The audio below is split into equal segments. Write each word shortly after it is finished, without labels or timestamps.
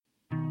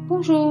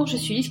Bonjour, je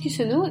suis Lise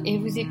Cussonneau et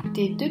vous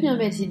écoutez De bien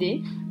belles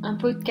idées, un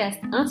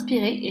podcast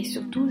inspiré et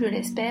surtout, je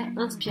l'espère,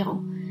 inspirant.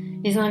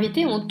 Les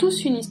invités ont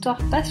tous une histoire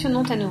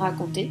passionnante à nous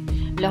raconter,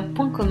 leur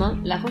point commun,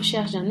 la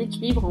recherche d'un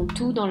équilibre en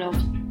tout dans leur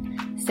vie.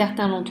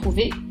 Certains l'ont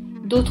trouvé,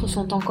 d'autres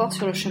sont encore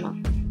sur le chemin.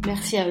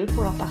 Merci à eux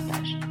pour leur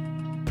partage.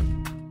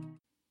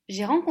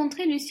 J'ai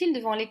rencontré Lucille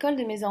devant l'école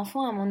de mes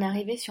enfants à mon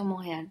arrivée sur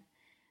Montréal.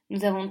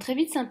 Nous avons très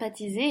vite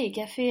sympathisé et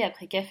café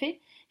après café,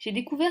 j'ai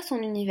découvert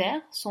son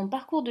univers, son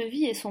parcours de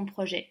vie et son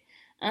projet,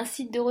 un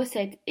site de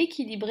recettes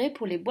équilibré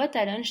pour les boîtes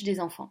à lunch des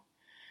enfants.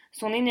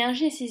 Son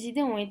énergie et ses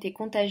idées ont été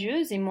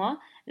contagieuses et moi,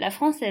 la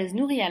Française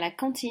nourrie à la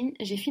cantine,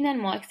 j'ai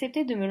finalement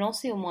accepté de me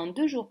lancer au moins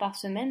 2 jours par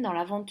semaine dans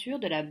l'aventure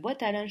de la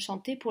boîte à lunch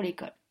santé pour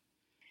l'école.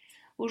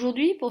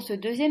 Aujourd'hui, pour ce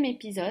 2e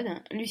épisode,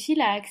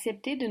 Lucille a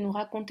accepté de nous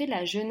raconter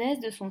la genèse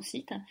de son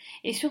site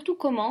et surtout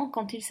comment,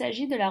 quand il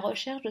s'agit de la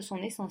recherche de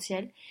son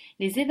essentiel,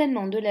 les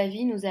événements de la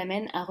vie nous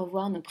amènent à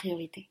revoir nos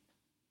priorités.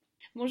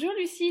 Bonjour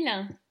Lucille.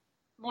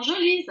 Bonjour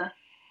Lise.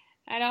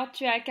 Alors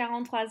tu as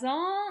 43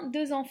 ans,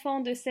 2 enfants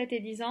de 7 et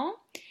 10 ans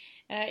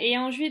et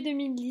en juillet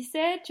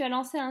 2017 tu as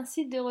lancé un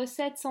site de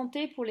recettes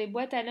santé pour les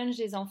boîtes à lunch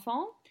des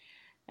enfants,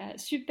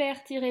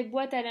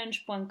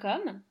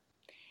 super-boîtealunch.com.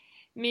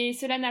 Mais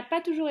cela n'a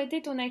pas toujours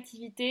été ton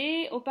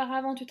activité.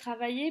 Auparavant, tu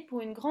travaillais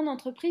pour une grande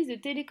entreprise de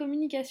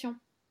télécommunications.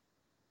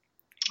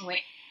 Oui.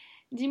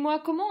 Dis-moi,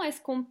 comment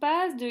est-ce qu'on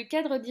passe de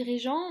cadre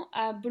dirigeant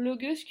à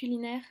blogueuse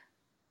culinaire ?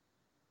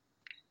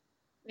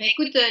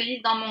 Écoute,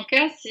 Lise, dans mon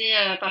cas, c'est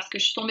parce que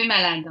je suis tombée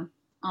malade.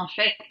 En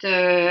fait,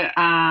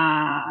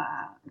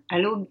 à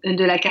l'aube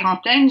de la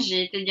quarantaine,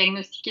 j'ai été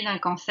diagnostiquée d'un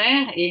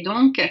cancer et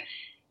donc,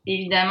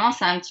 évidemment,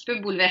 ça a un petit peu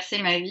bouleversé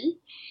ma vie.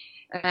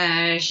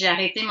 J'ai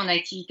arrêté mon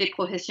activité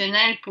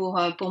professionnelle pour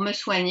me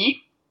soigner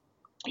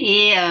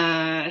et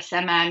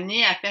ça m'a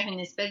amené à faire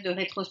une espèce de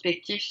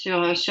rétrospective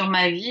sur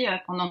ma vie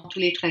pendant tous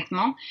les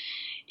traitements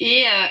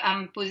et à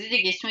me poser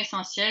des questions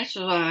essentielles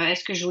sur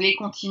est-ce que je voulais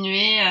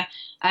continuer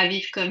à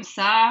vivre comme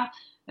ça,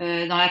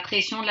 dans la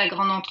pression de la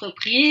grande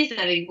entreprise,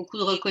 avec beaucoup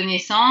de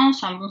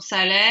reconnaissance, un bon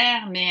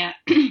salaire, mais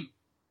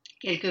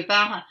quelque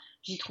part,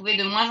 j'y trouvais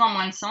de moins en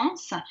moins de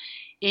sens.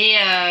 Et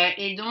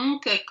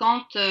donc,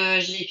 quand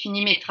j'ai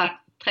fini mes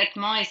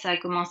traitements et ça a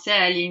commencé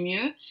à aller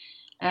mieux,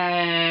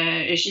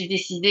 j'ai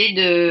décidé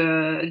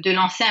de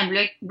lancer un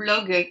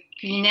blog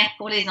culinaire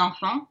pour les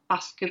enfants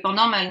parce que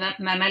pendant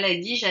ma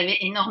maladie, j'avais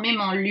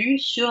énormément lu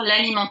sur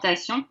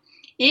l'alimentation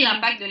et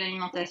l'impact de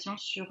l'alimentation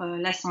sur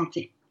la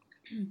santé.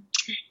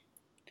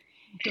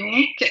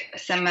 Donc,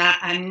 ça m'a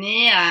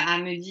amené à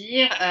me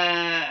dire,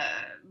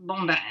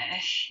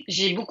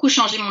 j'ai beaucoup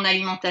changé mon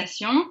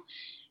alimentation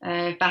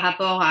par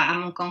rapport à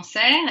mon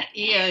cancer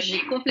et j'ai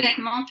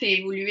complètement fait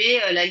évoluer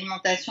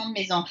l'alimentation de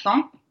mes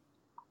enfants.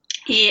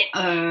 Et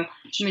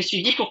je me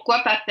suis dit pourquoi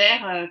pas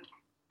faire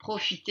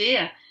profiter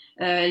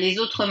les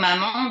autres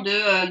mamans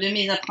de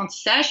mes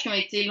apprentissages qui ont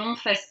été longs,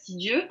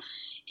 fastidieux,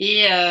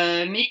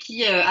 mais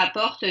qui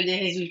apportent des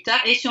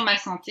résultats et sur ma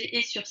santé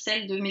et sur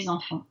celle de mes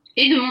enfants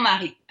et de mon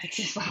mari,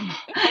 accessoirement.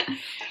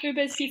 Oui,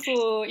 parce qu'il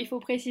faut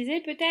préciser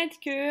peut-être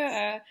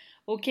que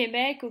au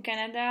Québec, au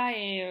Canada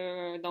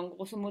et dans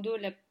grosso modo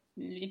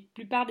les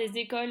plupart des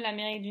écoles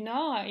d'Amérique du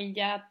Nord, il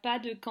n'y a pas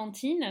de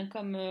cantine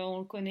comme on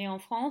le connaît en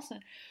France.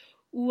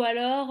 Ou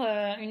alors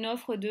une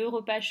offre de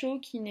repas chaud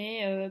qui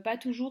n'est pas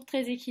toujours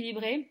très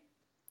équilibrée,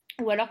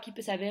 ou alors qui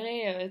peut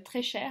s'avérer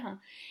très cher.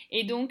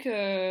 Et donc,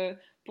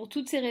 pour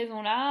toutes ces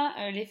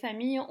raisons-là, les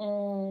familles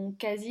ont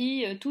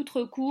quasi tout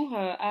recours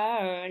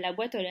à la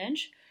boîte au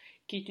lunch,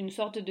 qui est une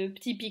sorte de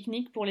petit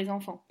pique-nique pour les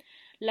enfants.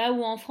 Là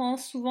où en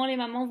France, souvent les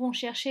mamans vont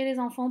chercher les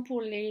enfants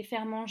pour les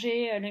faire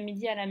manger le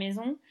midi à la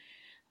maison,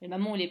 les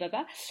mamans ou les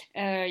papas,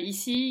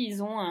 ici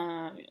ils ont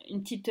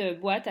une petite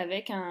boîte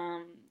avec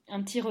un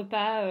petit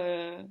repas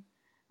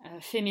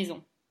fait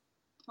maison.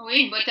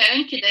 Oui, une boîte à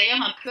lunch qui est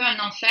d'ailleurs un peu un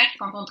enfer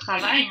quand on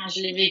travaille. Hein, je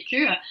l'ai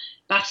vécu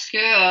parce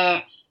que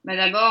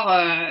d'abord,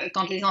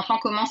 quand les enfants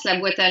commencent la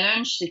boîte à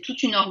lunch, c'est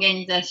toute une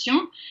organisation.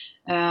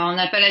 On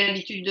n'a pas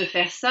l'habitude de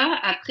faire ça.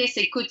 Après,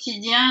 c'est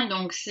quotidien,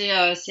 donc c'est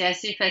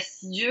assez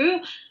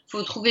fastidieux.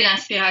 Faut trouver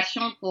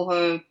l'inspiration pour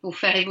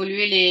faire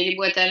évoluer les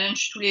boîtes à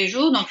lunch tous les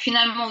jours. Donc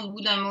finalement, au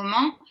bout d'un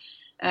moment,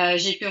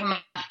 j'ai pu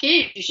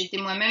remarquer, et puis j'étais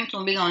moi-même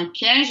tombée dans le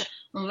piège,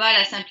 on va à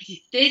la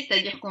simplicité,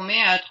 c'est-à-dire qu'on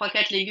met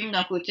 3-4 légumes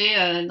d'un côté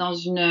dans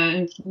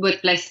une petite boîte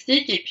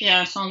plastique et puis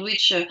un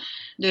sandwich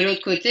de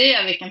l'autre côté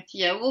avec un petit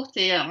yaourt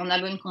et on a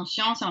bonne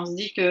conscience et on se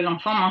dit que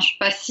l'enfant mange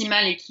pas si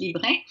mal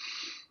équilibré.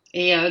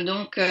 Et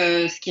donc,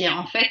 ce qui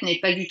en fait n'est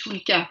pas du tout le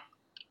cas.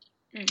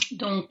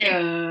 Donc,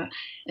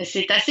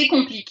 c'est assez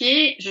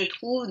compliqué, je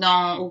trouve,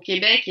 au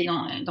Québec et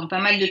dans pas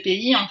mal de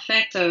pays, en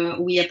fait,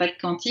 où il n'y a pas de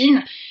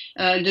cantine,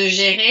 de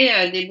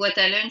gérer des boîtes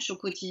à lunch au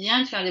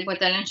quotidien, de faire des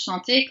boîtes à lunch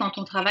santé quand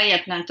on travaille à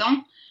plein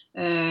temps.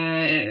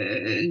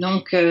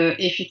 Donc,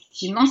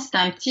 effectivement, c'est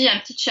un petit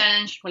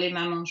challenge pour les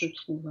mamans, je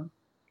trouve.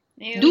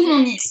 D'où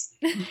mon idée.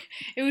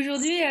 Et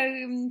aujourd'hui,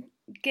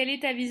 quelle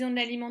est ta vision de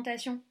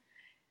l'alimentation ?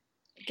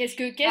 Qu'est-ce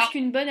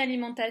qu'une bonne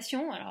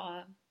alimentation alors,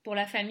 pour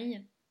la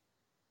famille ?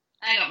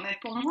 Alors, mais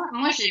pour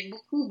moi, j'ai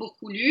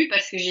beaucoup lu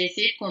parce que j'ai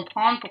essayé de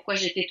comprendre pourquoi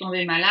j'étais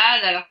tombée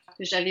malade, alors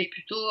que j'avais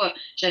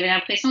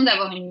l'impression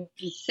d'avoir une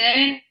vie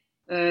saine,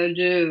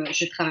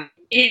 je travaillais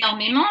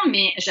énormément,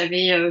 mais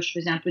je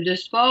faisais un peu de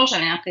sport,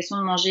 j'avais l'impression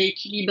de manger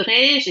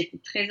équilibré, j'étais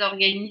très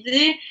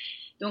organisée,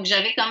 donc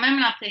j'avais quand même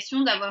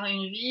l'impression d'avoir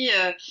une vie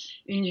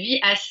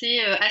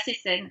assez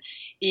saine.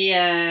 Et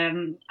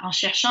en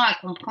cherchant à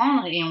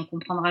comprendre, et on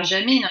comprendra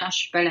jamais, non, je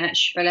suis pas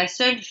la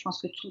seule. Je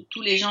pense que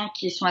tous les gens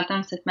qui sont atteints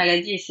de cette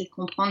maladie essaient de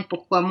comprendre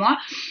pourquoi moi.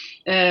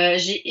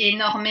 J'ai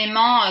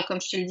énormément, comme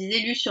je te le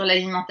disais, lu sur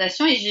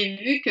l'alimentation et j'ai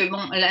vu que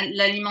bon,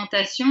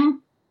 l'alimentation,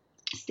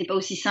 c'était pas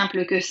aussi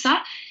simple que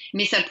ça,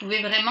 mais ça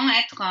pouvait vraiment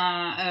être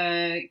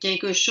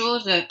quelque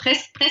chose,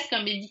 presque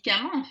un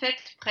médicament en fait,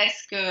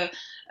 presque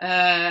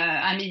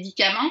un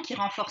médicament qui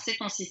renforçait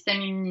ton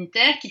système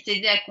immunitaire, qui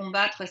t'aidait à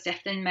combattre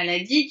certaines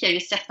maladies, qui avait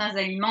certains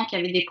aliments qui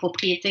avaient des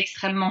propriétés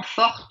extrêmement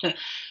fortes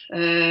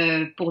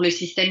pour le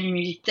système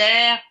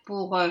immunitaire,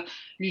 pour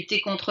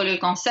lutter contre le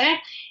cancer.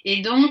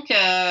 Et donc,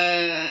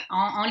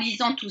 en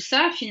lisant tout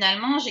ça,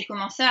 finalement, j'ai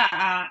commencé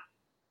à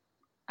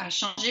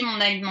changer mon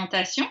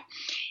alimentation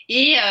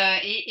et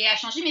à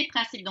changer mes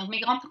principes. Donc mes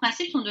grands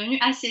principes sont devenus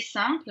assez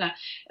simples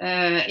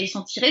et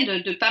sont tirés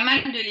de pas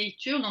mal de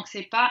lectures. Donc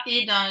c'est pas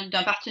et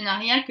d'un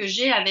partenariat que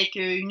j'ai avec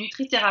une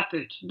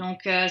nutrithérapeute. Donc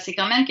c'est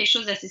quand même quelque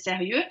chose d'assez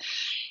sérieux.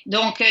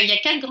 Donc il y a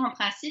 4 grands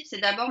principes.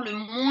 C'est d'abord le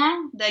moins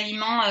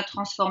d'aliments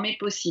transformés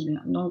possible.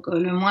 Donc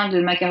le moins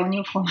de macaroni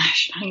au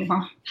fromage par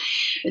exemple.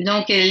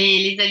 Donc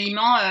les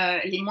aliments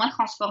les moins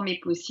transformés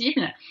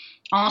possibles.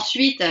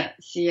 Ensuite,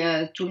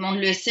 tout le monde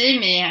le sait,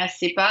 mais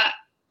c'est pas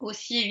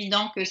aussi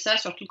évident que ça,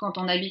 surtout quand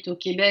on habite au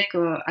Québec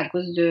à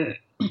cause de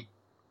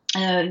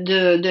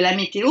la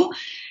météo.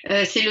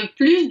 C'est le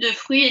plus de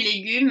fruits et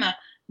légumes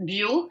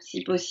bio,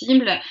 si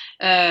possible,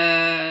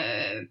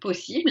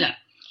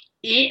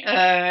 et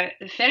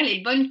faire les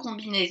bonnes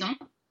combinaisons.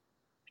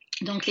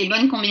 Donc les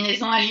bonnes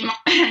combinaisons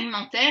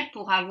alimentaires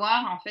pour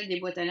avoir en fait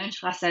des boîtes à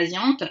lunch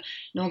rassasiantes,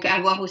 donc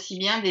avoir aussi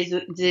bien des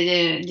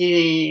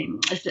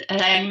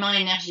aliments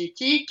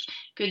énergétiques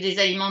que des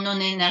aliments non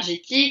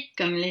énergétiques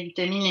comme les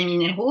vitamines, les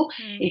minéraux,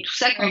 et tout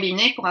ça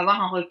combiné pour avoir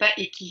un repas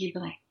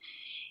équilibré.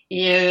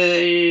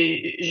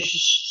 Et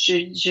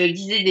je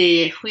disais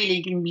des fruits et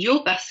légumes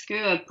bio parce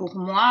que pour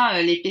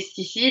moi, les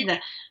pesticides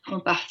font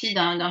partie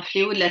d'un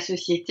fléau de la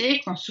société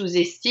qu'on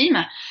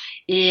sous-estime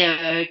et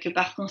que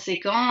par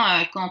conséquent,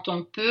 quand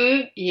on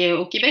peut, et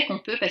au Québec on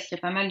peut parce qu'il y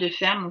a pas mal de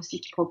fermes aussi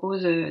qui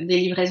proposent des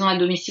livraisons à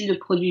domicile de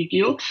produits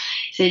bio,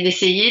 c'est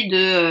d'essayer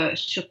de,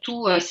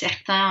 surtout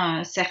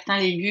certains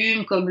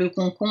légumes comme le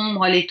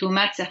concombre, les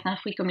tomates, certains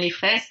fruits comme les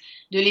fraises,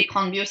 de les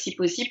prendre bio si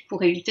possible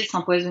pour éviter de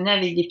s'empoisonner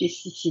avec des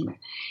pesticides.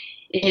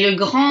 Et le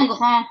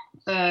grand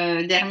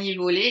dernier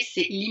volet,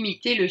 c'est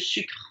limiter le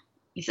sucre.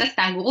 Et ça, c'est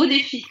un gros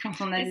défi quand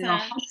on a des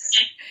enfants.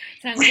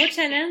 C'est un gros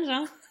challenge,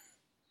 hein.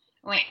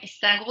 Oui,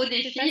 c'est un gros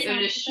défi.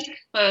 Le sucre,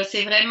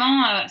 c'est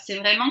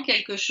vraiment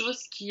quelque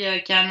chose qui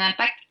a un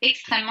impact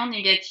extrêmement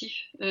négatif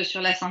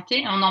sur la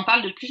santé. On en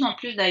parle de plus en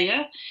plus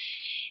d'ailleurs.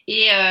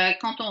 Et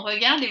quand on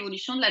regarde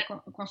l'évolution de la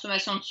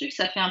consommation de sucre,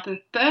 ça fait un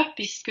peu peur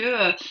puisque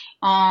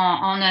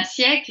en un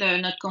siècle,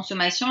 notre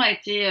consommation a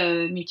été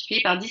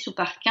multipliée par 10 ou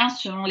par 15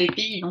 selon les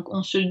pays. Donc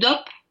on se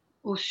dope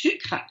au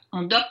sucre,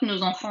 on dope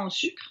nos enfants au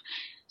sucre,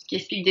 ce qui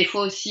explique des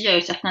fois aussi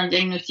certains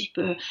diagnostics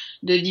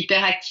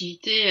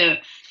d'hyperactivité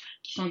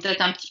qui sont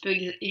peut-être un petit peu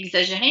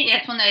exagérés. Et à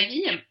ton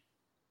avis,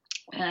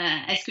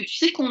 est-ce que tu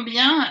sais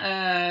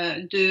combien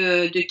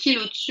de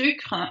kilos de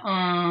sucre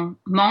on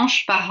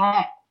mange par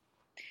an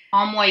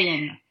en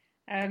moyenne?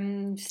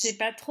 C'est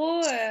pas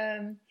trop,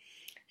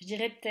 je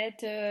dirais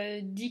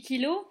peut-être 10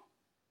 kilos.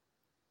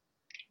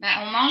 Ben,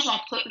 on mange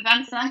entre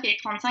 25 et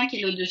 35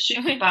 kilos de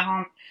sucre par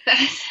an.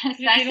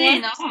 C'est assez loin.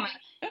 énorme.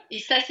 Et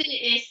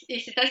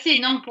c'est assez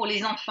énorme pour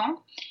les enfants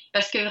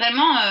parce que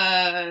vraiment,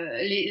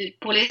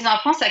 pour les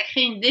enfants, ça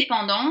crée une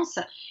dépendance,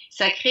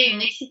 ça crée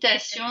une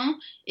excitation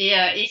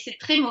et c'est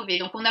très mauvais.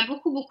 Donc, on a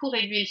beaucoup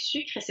réduit le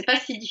sucre et c'est pas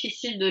si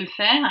difficile de le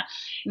faire.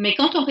 Mais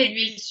quand on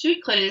réduit le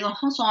sucre, les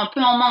enfants sont un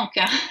peu en manque,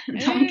 hein.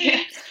 Donc,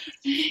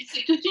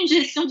 c'est toute une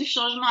gestion du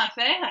changement à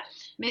faire.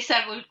 Mais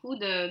ça vaut le coup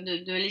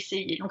de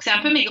l'essayer. Donc, c'est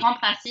un peu mes grands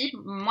principes.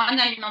 Moins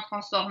d'aliments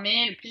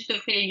transformés, le plus de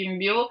fruits et légumes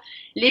bio,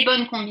 les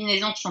bonnes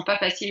combinaisons qui sont pas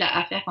faciles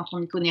à faire quand on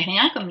n'y connaît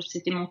rien, comme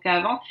c'était mon cas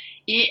avant,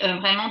 et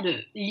vraiment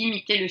de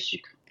limiter le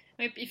sucre.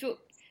 Oui, il faut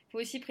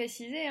aussi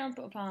préciser, hein,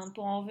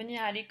 pour en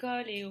revenir à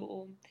l'école et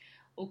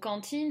aux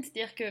cantines,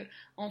 c'est-à-dire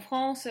qu'en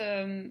France,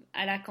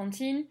 à la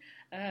cantine,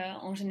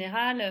 en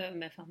général,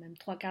 même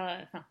trois quarts,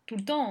 tout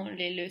le temps,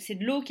 c'est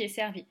de l'eau qui est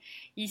servie.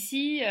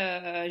 Ici,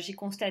 j'ai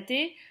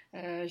constaté,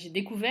 j'ai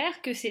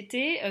découvert que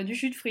c'était du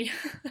jus de fruits.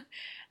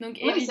 Donc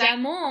oui,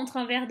 évidemment, entre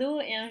un verre d'eau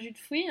et un jus de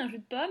fruits, un jus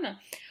de pomme,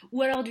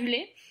 ou alors du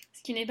lait,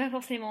 ce qui n'est pas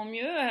forcément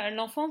mieux,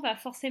 l'enfant va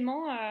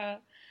forcément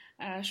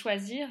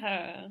choisir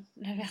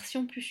la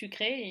version plus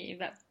sucrée et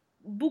va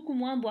beaucoup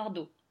moins boire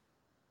d'eau.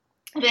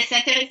 Ben, c'est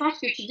intéressant ce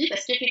que tu dis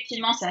parce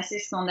qu'effectivement c'est assez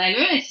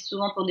scandaleux et c'est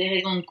souvent pour des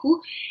raisons de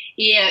coût.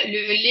 Et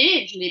le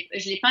lait,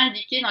 je l'ai pas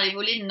indiqué dans les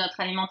volets de notre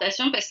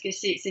alimentation parce que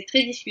c'est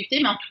très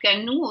discuté, mais en tout cas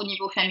nous au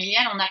niveau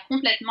familial on a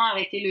complètement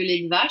arrêté le lait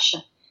de vache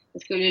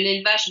parce que le lait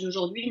de vache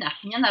d'aujourd'hui n'a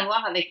rien à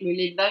voir avec le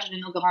lait de vache de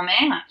nos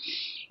grands-mères.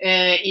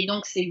 Et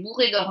donc c'est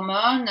bourré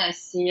d'hormones,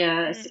 c'est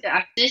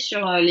axé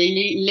sur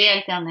les laits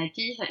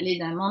alternatifs, lait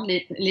d'amande,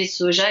 les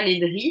soja, les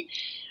de riz.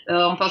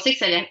 On pensait que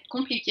ça allait être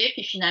compliqué,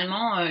 puis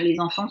finalement,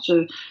 les enfants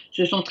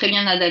se sont très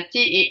bien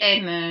adaptés et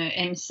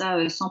aiment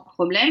ça sans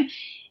problème.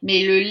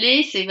 Mais le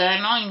lait, c'est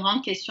vraiment une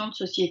grande question de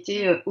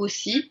société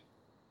aussi.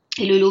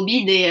 Et le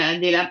lobby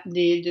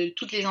de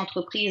toutes les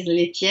entreprises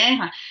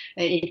laitières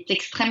est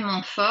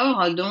extrêmement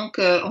fort, donc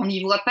on n'y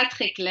voit pas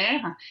très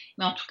clair,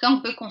 mais en tout cas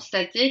on peut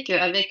constater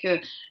qu'avec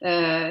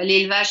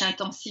l'élevage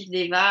intensif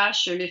des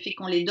vaches, le fait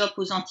qu'on les dope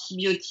aux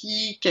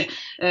antibiotiques,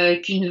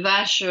 qu'une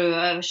vache,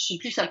 je sais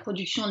plus, sa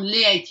production de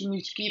lait a été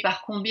multipliée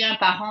par combien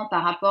par an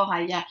par rapport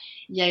à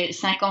il y a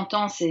 50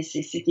 ans,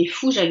 c'était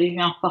fou, j'avais vu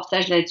un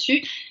reportage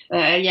là-dessus.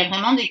 Il y a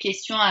vraiment des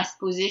questions à se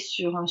poser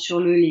sur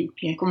le lait.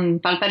 Puis qu'on ne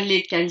parle pas de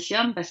lait de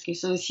calcium parce que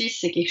ça aussi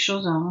c'est quelque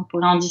chose, on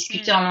pourrait en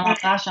discuter en long, en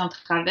large et en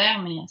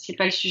travers, mais c'est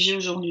pas le sujet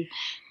aujourd'hui.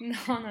 Non,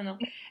 non, non.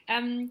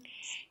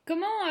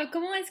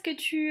 Comment est-ce que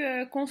tu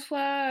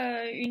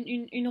conçois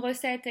une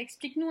recette?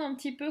 Explique-nous un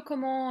petit peu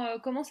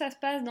comment ça se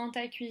passe dans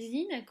ta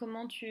cuisine,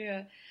 comment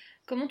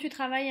tu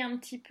travailles un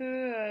petit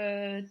peu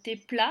tes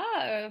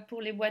plats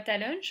pour les boîtes à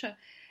lunch.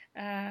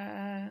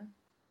 Euh,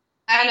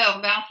 Alors,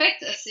 ben en fait,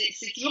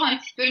 c'est toujours un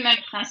petit peu le même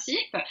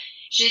principe.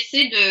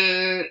 J'essaie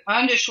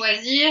de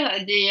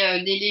choisir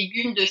des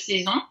légumes de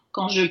saison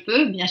quand je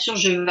peux. Bien sûr,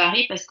 je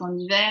varie parce qu'en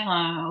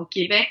hiver, au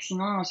Québec,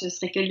 sinon ce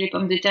serait que des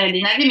pommes de terre et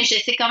des navets, mais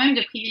j'essaie quand même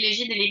de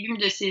privilégier des légumes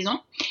de saison.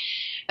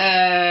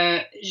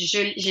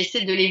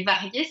 J'essaie de les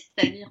varier,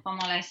 c'est-à-dire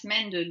pendant la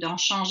semaine d'en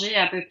changer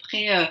à peu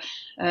près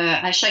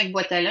à chaque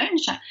boîte à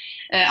lunch.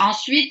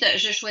 Ensuite,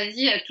 je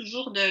choisis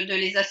toujours de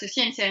les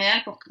associer à une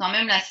céréale pour que quand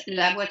même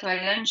la boîte à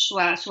lunch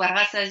soit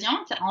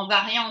rassasiante, en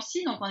variant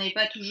aussi. Donc, on n'est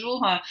pas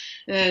toujours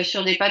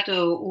sur des pâtes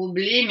au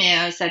blé,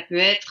 mais ça peut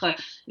être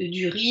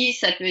du riz,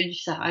 ça peut être du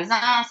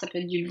sarrasin, ça peut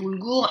être du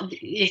boulgour.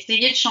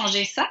 Essayer de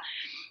changer ça.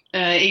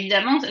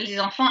 Évidemment, les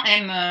enfants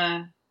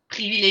aiment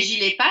privilégient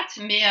les pâtes,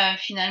 mais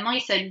finalement,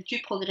 ils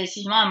s'habituent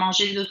progressivement à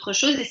manger d'autres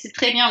choses et c'est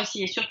très bien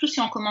aussi. Et surtout, si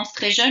on commence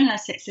très jeune, là,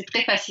 c'est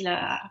très facile.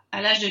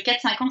 À l'âge de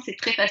 4-5 ans, c'est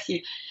très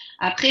facile.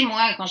 Après,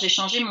 moi, quand j'ai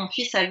changé, mon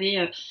fils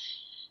avait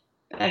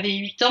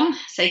 8 ans.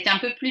 Ça a été un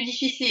peu plus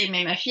difficile,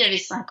 mais ma fille avait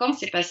 5 ans.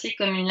 C'est passé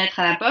comme une lettre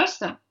à la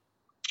poste.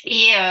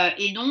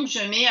 Et donc, je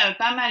mets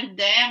pas mal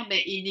d'herbes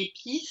et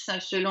d'épices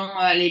selon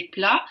les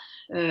plats.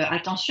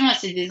 Attention,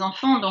 c'est des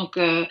enfants, donc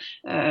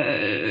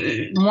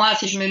moi,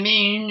 si je me mets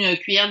une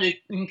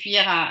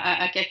cuillère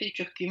à café de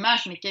curcuma,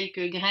 je mets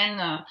quelques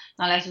graines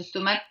dans la sauce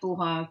tomate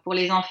pour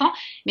les enfants.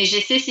 Mais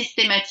j'essaie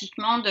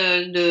systématiquement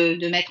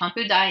de mettre un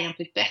peu d'ail, un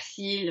peu de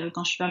persil,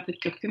 quand je fais un peu de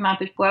curcuma, un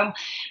peu de poivre,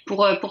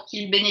 pour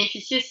qu'ils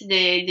bénéficient aussi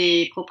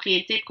des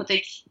propriétés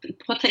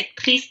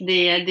protectrices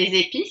des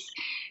épices.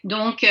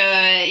 Donc,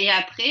 et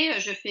après,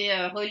 je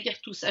fais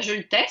relire tout ça. Je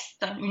le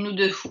teste une ou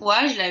deux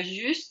fois, je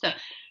l'ajuste.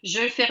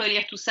 Je fais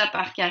relire tout ça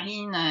par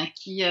Karine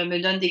qui me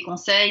donne des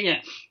conseils.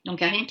 Donc,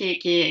 Karine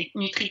qui est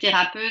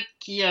nutrithérapeute,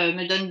 qui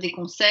me donne des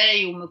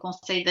conseils ou me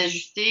conseille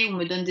d'ajuster ou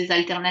me donne des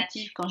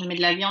alternatives. Quand je mets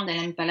de la viande,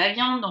 elle n'aime pas la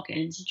viande. Donc,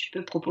 elle dit, tu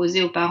peux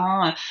proposer aux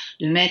parents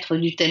de mettre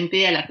du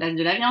tempeh à la place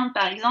de la viande,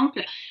 par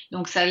exemple.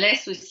 Donc, ça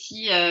laisse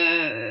aussi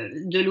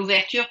de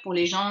l'ouverture pour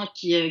les gens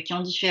qui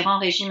ont différents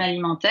régimes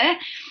alimentaires.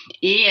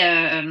 Et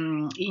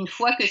une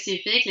fois que c'est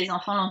fait, que les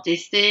enfants l'ont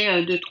testé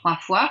 2-3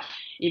 fois,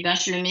 et ben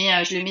je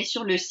le mets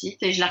sur le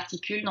site et je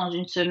l'articule dans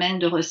une semaine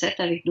de recettes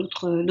avec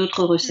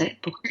d'autres recettes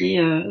pour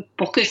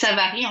que ça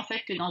varie en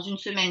fait, que dans une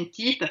semaine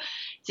type,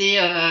 c'est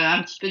un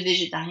petit peu de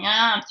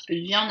végétarien, un petit peu de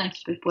viande, un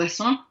petit peu de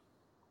poisson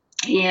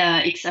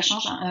et que ça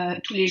change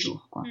tous les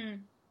jours, quoi.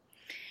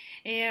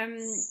 Et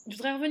je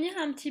voudrais revenir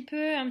un petit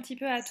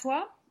peu à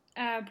toi,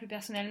 plus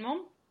personnellement.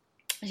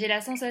 J'ai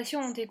la sensation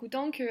en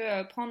t'écoutant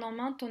que prendre en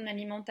main ton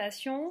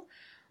alimentation,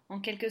 en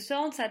quelque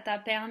sorte, ça t'a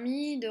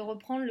permis de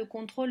reprendre le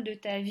contrôle de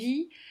ta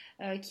vie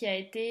qui a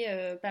été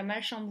pas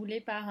mal chamboulée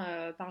par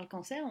le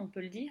cancer, on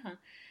peut le dire.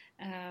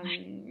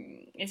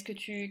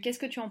 Qu'est-ce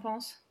que tu en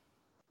penses?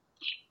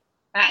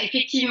 Ah,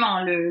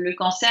 effectivement, le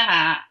cancer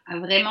a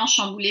vraiment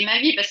chamboulé ma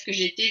vie parce que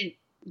j'étais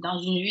dans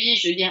une vie,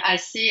 je veux dire,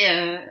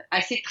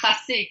 assez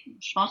tracée.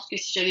 Je pense que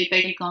si j'avais pas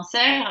eu le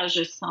cancer,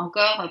 je serais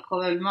encore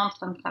probablement en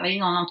train de travailler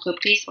dans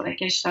l'entreprise pour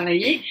laquelle je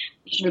travaillais.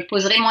 Je me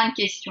poserais moins de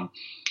questions.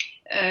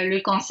 Le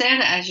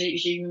cancer,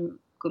 j'ai eu,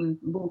 comme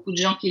beaucoup de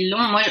gens qui l'ont,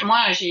 moi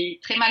j'ai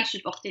très mal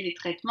supporté les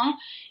traitements.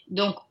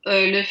 Donc,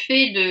 le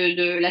fait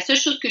la seule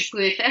chose que je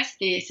pouvais faire,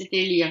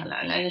 c'était lire.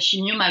 La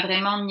chimio m'a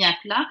vraiment mis à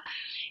plat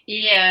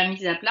et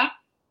mise à plat.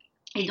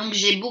 Et donc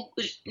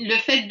le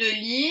fait de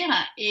lire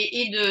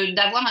et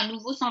d'avoir un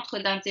nouveau centre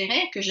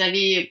d'intérêt que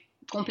j'avais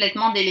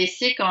complètement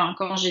délaissée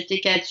quand j'étais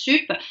 4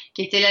 sup,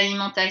 qui était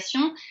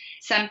l'alimentation.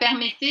 Ça me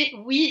permettait,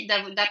 oui,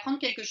 d'apprendre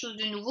quelque chose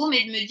de nouveau,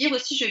 mais de me dire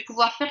aussi, je vais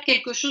pouvoir faire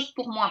quelque chose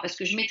pour moi, parce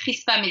que je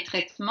maîtrise pas mes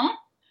traitements.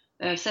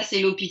 Ça, c'est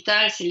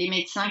l'hôpital, c'est les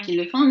médecins qui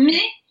le font,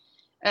 mais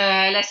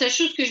la seule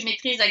chose que je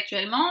maîtrise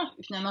actuellement,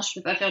 finalement je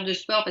peux pas faire de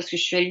sport parce que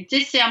je suis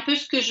alitée, c'est un peu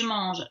ce que je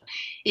mange.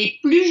 Et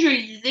plus je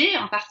lisais,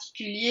 en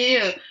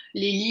particulier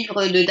les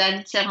livres de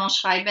David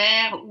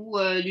Servan-Schreiber ou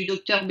du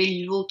docteur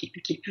Béliveau qui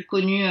est plus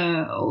connu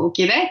au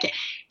Québec,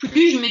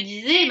 plus je me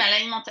disais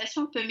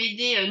l'alimentation peut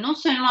m'aider non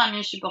seulement à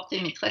mieux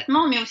supporter mes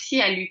traitements, mais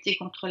aussi à lutter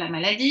contre la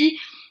maladie.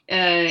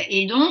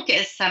 Et donc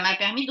ça m'a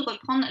permis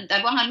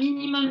d'avoir un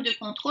minimum de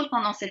contrôle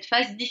pendant cette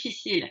phase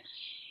difficile.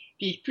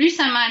 Puis plus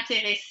ça m'a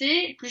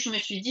intéressée, plus je me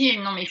suis dit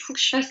non mais il faut que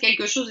je fasse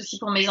quelque chose aussi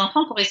pour mes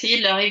enfants pour essayer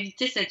de leur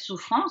éviter cette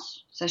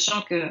souffrance,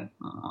 sachant que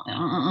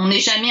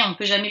on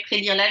peut jamais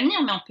prédire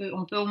l'avenir, mais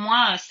on peut au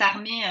moins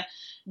s'armer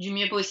du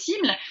mieux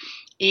possible.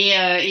 Et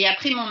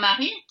après mon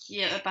mari,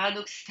 qui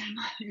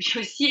paradoxalement lui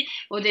aussi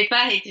au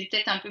départ était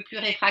peut-être un peu plus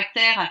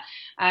réfractaire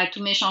à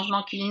tous mes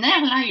changements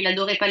culinaires, là il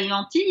adorait pas les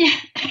lentilles,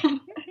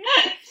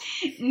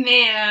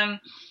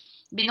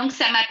 mais donc,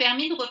 ça m'a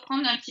permis de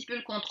reprendre un petit peu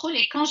le contrôle.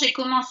 Et quand j'ai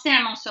commencé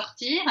à m'en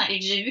sortir et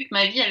que j'ai vu que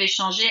ma vie avait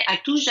changé à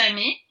tout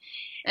jamais,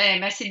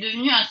 c'est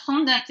devenu un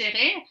centre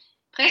d'intérêt,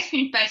 presque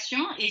une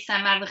passion. Et ça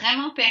m'a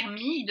vraiment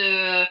permis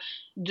un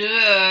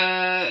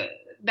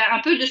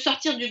peu de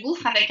sortir du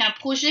gouffre avec un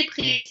projet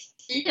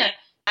précis,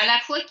 à la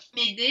fois qui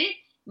m'aidait,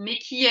 mais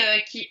qui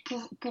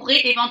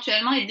pourrait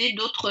éventuellement aider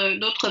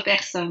d'autres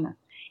personnes.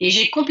 Et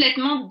j'ai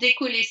complètement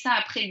décollé ça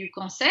après du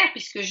cancer,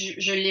 puisque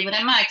je l'ai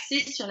vraiment axé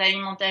sur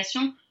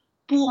l'alimentation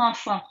pour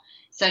enfants,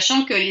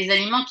 sachant que les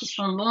aliments qui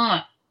sont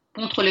bons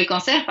contre le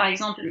cancer, par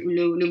exemple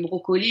le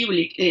brocoli ou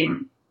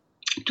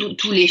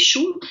tous les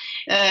choux,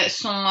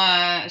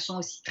 sont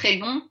aussi très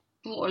bons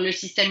pour le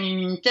système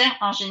immunitaire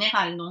en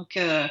général. Donc,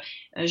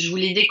 je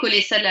voulais décoller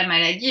ça de la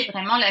maladie et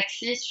vraiment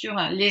l'axer sur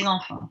les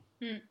enfants.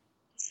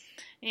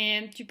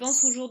 Et tu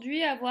penses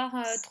aujourd'hui avoir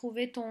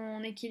trouvé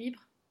ton équilibre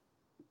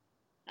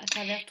à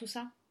travers tout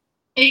ça?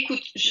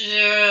 Écoute,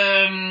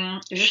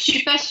 je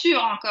suis pas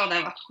sûre encore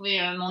d'avoir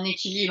trouvé mon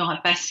équilibre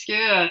parce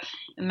que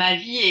ma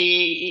vie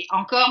est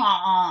encore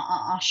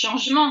en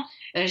changement.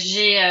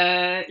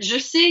 Je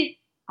sais,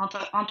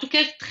 en tout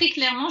cas très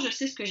clairement, je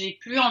sais ce que j'ai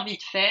plus envie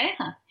de faire.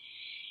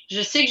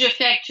 Je sais que je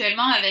fais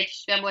actuellement avec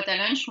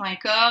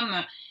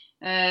superboîtealunch.com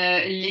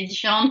les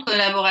différentes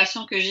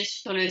collaborations que j'ai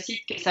sur le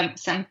site, que ça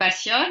me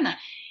passionne.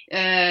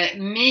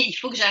 Mais il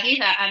faut que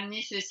j'arrive à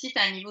amener ce site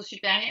à un niveau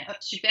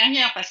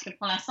supérieur parce que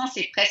pour l'instant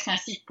c'est presque un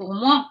site pour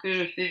moi que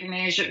je fais,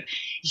 mais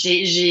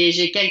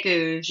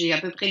j'ai à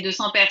peu près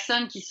 200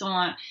 personnes qui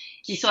sont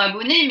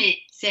abonnées, mais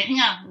c'est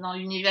rien dans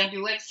l'univers du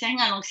web, c'est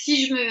rien. Donc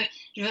si je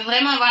veux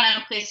vraiment avoir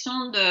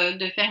l'impression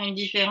de faire une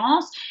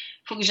différence,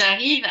 faut que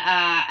j'arrive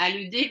à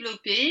le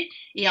développer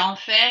et à en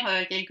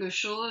faire quelque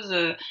chose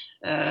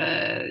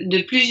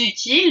de plus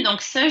utile. Donc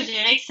ça, je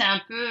dirais que c'est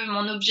un peu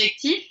mon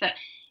objectif.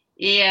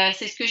 Et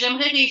c'est ce que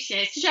j'aimerais réussir.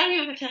 Et si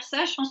j'arrive à faire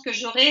ça, je pense que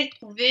j'aurais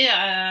trouvé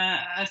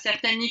un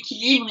certain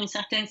équilibre, une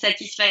certaine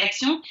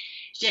satisfaction.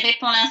 Je dirais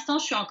pour l'instant,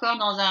 je suis encore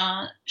dans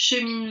un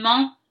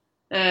cheminement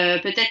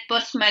peut-être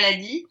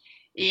post-maladie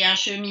et un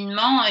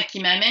cheminement qui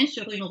m'amène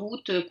sur une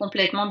route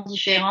complètement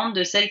différente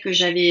de celle que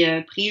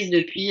j'avais prise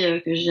depuis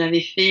que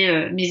j'avais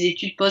fait mes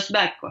études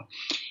post-bac, quoi.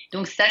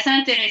 Donc c'est assez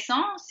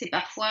intéressant, c'est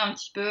parfois un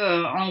petit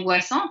peu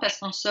angoissant parce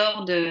qu'on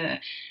sort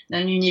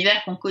d'un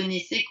univers qu'on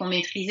connaissait, qu'on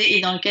maîtrisait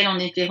et dans lequel on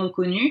était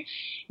reconnu.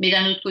 Mais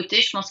d'un autre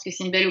côté, je pense que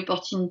c'est une belle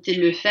opportunité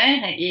de le faire.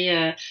 Et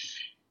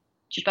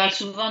tu parles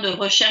souvent de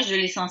recherche de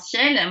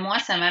l'essentiel. Moi,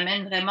 ça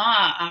m'amène vraiment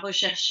à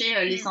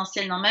rechercher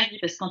l'essentiel dans ma vie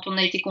parce que quand on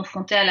a été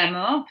confronté à la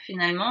mort,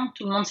 finalement,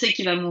 tout le monde sait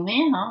qu'il va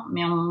mourir, hein,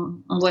 mais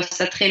on voit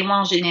ça très loin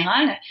en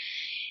général.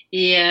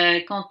 Et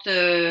quand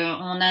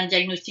on a un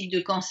diagnostic de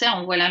cancer,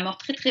 on voit la mort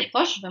très très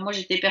proche. Enfin, moi,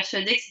 j'étais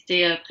persuadée que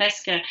c'était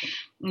presque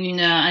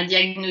un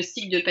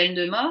diagnostic de peine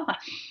de mort.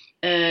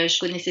 Je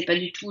connaissais pas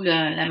du tout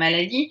la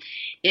maladie.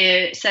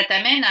 Et ça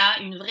t'amène à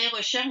une vraie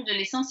recherche de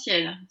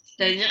l'essentiel.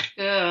 C'est-à-dire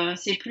que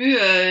c'est plus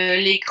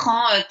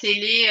l'écran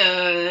télé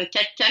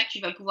 4K que tu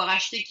vas pouvoir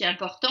acheter qui est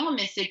important,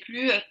 mais c'est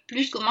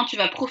plus comment tu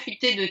vas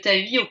profiter de ta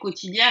vie au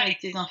quotidien avec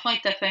tes enfants et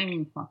ta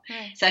famille, quoi.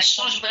 Ouais. Ça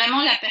change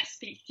vraiment la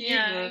perspective.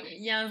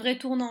 Il y a un vrai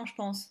tournant, je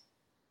pense.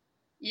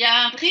 Il y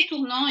a un vrai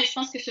tournant et je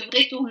pense que ce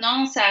vrai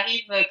tournant, ça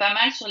arrive pas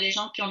mal sur les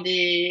gens qui ont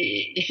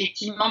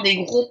effectivement des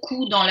gros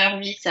coups dans leur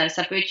vie. Ça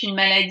peut être une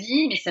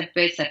maladie, mais ça peut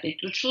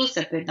être autre chose.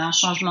 Ça peut être un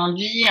changement de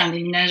vie, un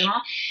déménagement,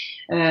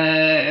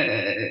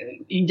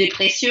 une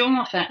dépression.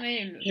 Enfin,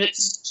 oui,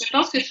 je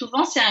pense que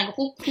souvent c'est un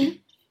gros coup.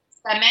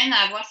 Ça mène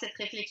à avoir cette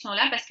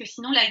réflexion-là parce que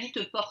sinon la vie te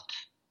porte.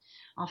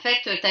 En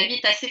fait, ta vie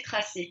est assez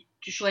tracée.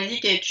 Tu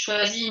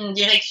choisis une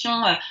direction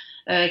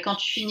quand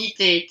tu finis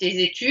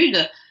tes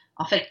études.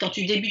 En fait, quand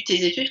tu débutes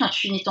tes études, quand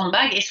tu finis ton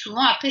bac, et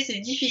souvent après c'est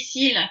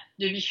difficile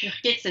de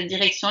bifurquer de cette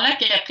direction-là,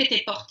 puis après t'es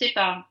porté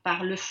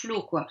par le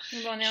flot, quoi.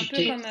 On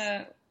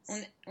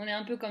est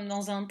un peu comme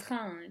dans un train,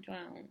 hein, tu vois.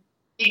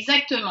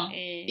 exactement.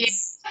 Et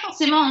Et on n'a pas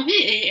forcément envie,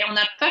 et on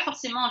n'a pas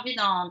forcément envie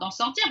d'en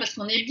sortir parce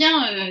qu'on est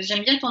bien,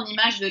 j'aime bien ton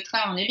image de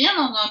train, on est bien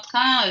dans un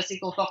train, c'est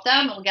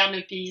confortable, on regarde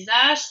le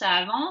paysage, ça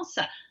avance.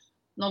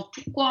 Donc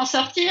pourquoi en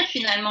sortir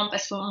finalement?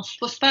 Parce qu'on ne se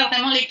pose pas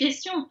vraiment les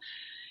questions.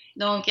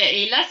 Donc,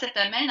 et là, ça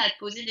t'amène à te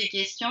poser des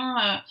questions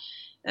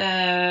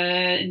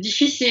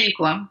difficiles,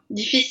 quoi.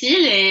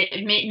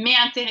 Difficiles, mais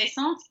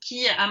intéressantes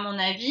qui, à mon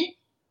avis,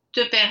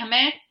 te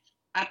permettent,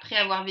 après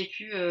avoir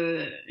vécu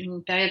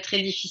une période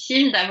très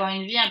difficile, d'avoir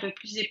une vie un peu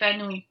plus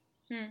épanouie,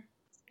 hmm.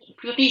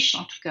 plus riche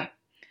en tout cas.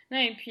 Non,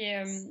 et puis,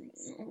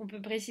 on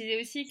peut préciser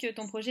aussi que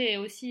ton projet est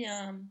aussi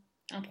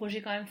un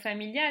projet quand même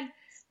familial,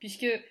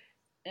 puisque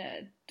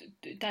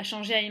tu as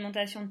changé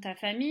l'alimentation de ta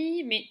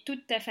famille, mais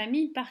toute ta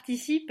famille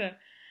participe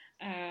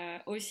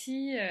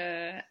aussi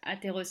à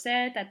tes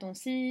recettes, à ton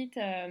site.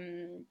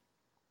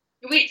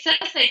 Oui, ça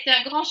a été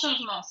un grand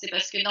changement. C'est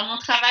parce que dans mon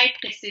travail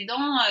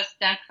précédent,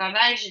 c'était un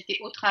travail, j'étais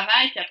au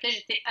travail, puis après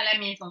j'étais à la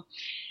maison.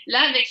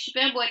 Là, avec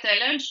Super Boîte à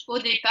Lunch, au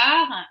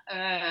départ,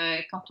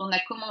 quand on a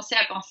commencé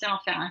à penser à en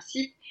faire un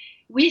site,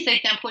 oui, ça a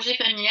été un projet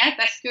familial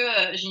parce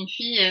que j'ai une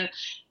fille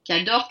qui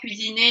adore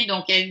cuisiner,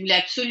 donc elle voulait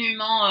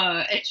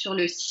absolument être sur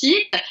le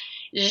site.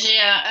 J'ai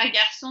un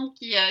garçon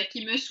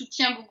qui me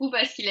soutient beaucoup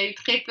parce qu'il a eu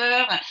très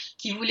peur,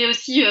 qui voulait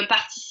aussi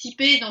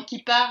participer, donc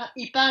il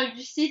parle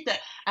du site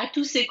à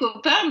tous ses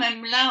copains.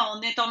 Même là,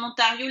 on est en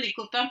Ontario, les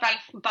copains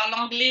parlent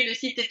anglais, le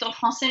site est en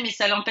français, mais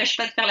ça l'empêche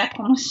pas de faire la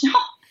promotion.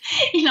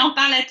 Il en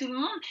parle à tout le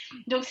monde.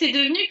 Donc c'est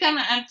devenu comme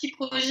un petit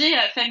projet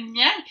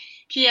familial.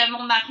 Puis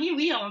mon mari,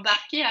 oui, a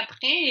embarqué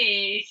après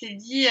et s'est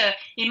dit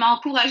et m'a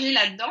encouragé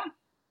là-dedans,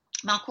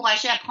 m'a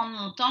encouragé à prendre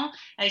mon temps,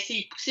 à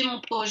essayer de pousser mon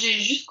projet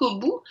jusqu'au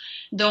bout.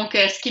 Donc,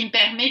 ce qui me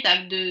permet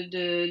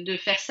de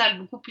faire ça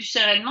beaucoup plus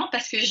sereinement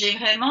parce que j'ai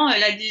vraiment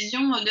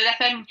l'adhésion de la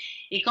famille.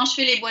 Et quand je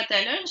fais les boîtes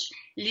à lunch,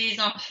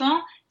 les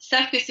enfants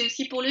savent que c'est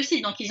aussi pour le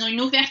site. Donc, ils ont une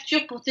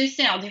ouverture pour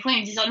tester. Alors, des fois, ils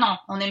me disent, oh, non,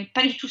 on n'aime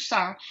pas du tout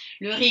ça, hein.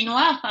 Le riz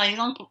noir, par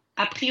exemple,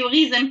 a priori,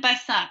 ils n'aiment pas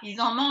ça. Ils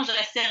en mangent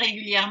assez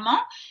régulièrement.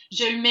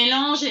 Je le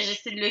mélange et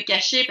j'essaie de le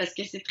cacher parce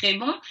que c'est très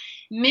bon.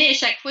 Mais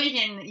chaque fois, ils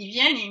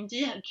viennent et ils me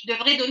disent, tu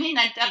devrais donner une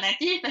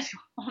alternative parce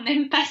qu'on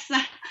n'aime pas ça.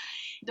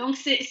 Donc,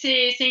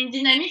 c'est une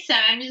dynamique, ça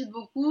m'amuse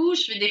beaucoup.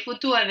 Je fais des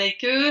photos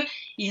avec eux,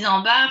 ils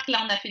embarquent.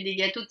 Là, on a fait des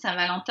gâteaux de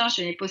Saint-Valentin, je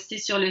vais les poster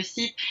sur le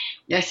site.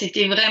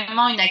 C'était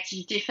vraiment une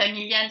activité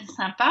familiale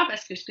sympa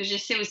parce que ce que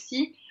j'essaie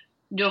aussi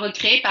de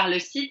recréer par le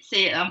site,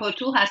 c'est un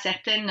retour à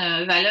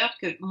certaines valeurs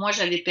que moi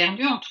j'avais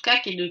perdues, en tout cas,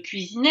 qui est de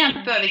cuisiner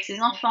un peu avec ses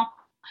enfants.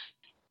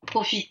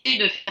 Profiter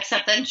de faire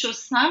certaines choses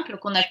simples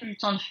qu'on n'a plus le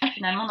temps de faire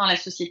finalement dans la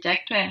société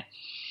actuelle.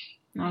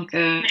 Donc,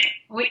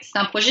 oui, c'est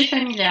un projet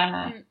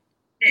familial.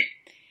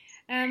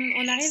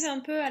 On arrive un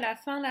peu à la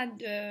fin là,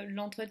 de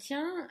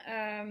l'entretien.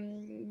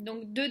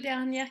 Donc, deux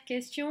dernières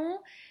questions.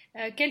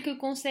 Quelques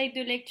conseils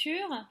de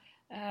lecture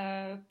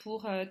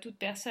pour toute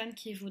personne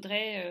qui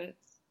voudrait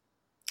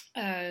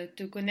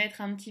te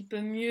connaître un petit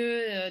peu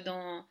mieux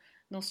dans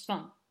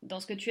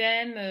ce que tu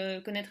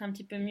aimes, connaître un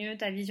petit peu mieux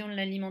ta vision de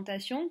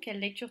l'alimentation.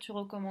 Quelle lecture tu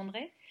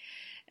recommanderais?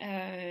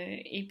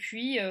 Et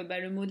puis,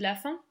 le mot de la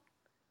fin.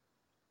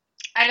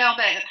 Alors,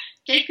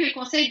 quelques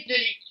conseils de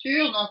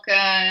lecture. Donc,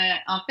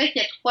 en fait, il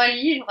y a 3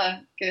 livres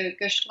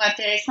que je trouve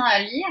intéressants à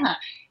lire.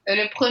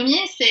 Le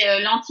premier, c'est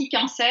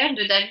L'Anti-Cancer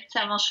de David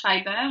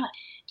Servan-Schreiber,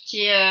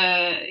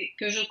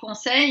 que je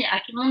conseille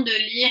à tout le monde de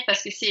lire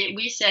parce que c'est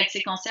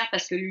Accès Cancer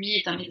parce que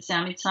lui c'est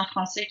un médecin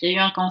français qui a eu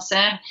un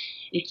cancer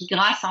et qui,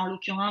 grâce en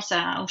l'occurrence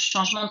au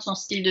changement de son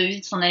style de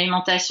vie, de son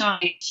alimentation, a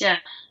réussi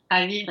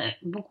à vivre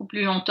beaucoup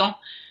plus longtemps,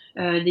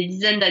 des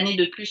dizaines d'années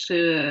de plus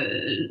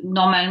que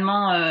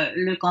normalement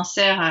le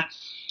cancer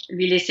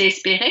lui laissait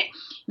espérer.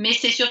 Mais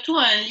c'est surtout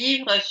un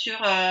livre sur,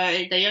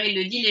 et d'ailleurs il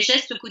le dit, les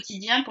gestes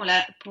quotidiens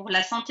pour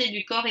la santé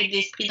du corps et de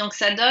l'esprit. Donc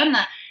ça donne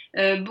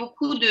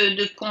beaucoup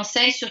de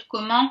conseils sur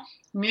comment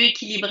mieux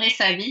équilibrer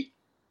sa vie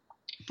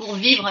pour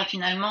vivre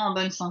finalement en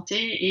bonne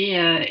santé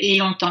et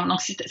longtemps.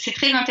 Donc c'est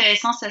très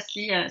intéressant, ça se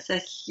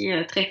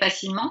lit très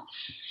facilement.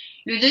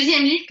 Le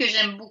deuxième livre que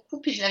j'aime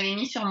beaucoup, puis je l'avais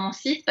mis sur mon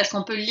site parce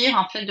qu'on peut le lire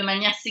en fait de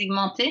manière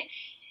segmentée,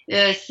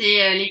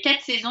 c'est Les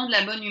 4 saisons de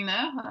la bonne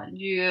humeur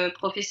du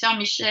professeur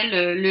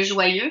Michel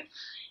Lejoyeux,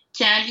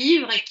 qui est un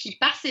livre qui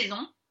par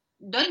saison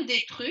donne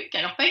des trucs,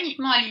 alors pas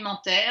uniquement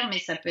alimentaires, mais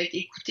ça peut être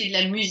écouter de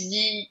la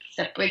musique,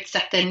 ça peut être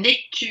certaines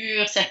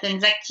lectures,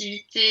 certaines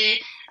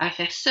activités à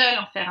faire seul,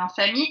 en faire en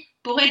famille,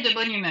 pour être de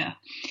bonne humeur.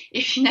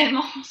 Et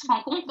finalement, on se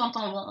rend compte quand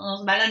on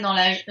se balade dans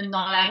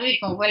la rue et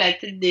qu'on voit la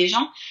tête des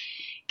gens,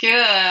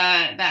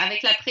 que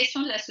avec la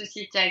pression de la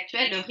société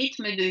actuelle, le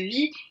rythme de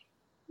vie,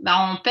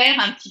 on perd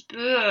un petit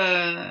peu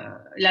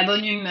la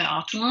bonne humeur.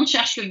 Alors, tout le monde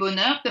cherche le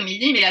bonheur, comme il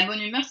dit, mais la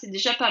bonne humeur, c'est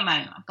déjà pas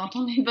mal. Quand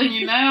on est de bonne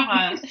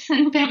humeur, ça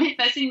nous permet de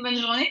passer une bonne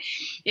journée.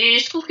 Et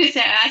je trouve que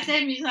c'est assez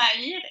amusant à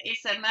lire. Et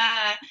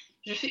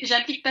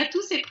j'applique pas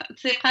tous ces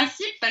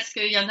principes parce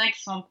qu'il y en a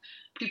qui sont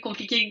plus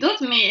compliqués que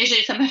d'autres, mais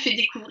ça m'a fait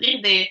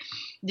découvrir des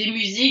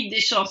musiques,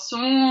 des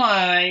chansons,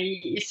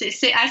 et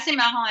c'est assez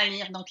marrant à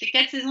lire. Donc les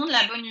 4 saisons de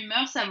la bonne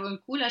humeur, ça vaut le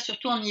coup. Là,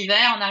 surtout en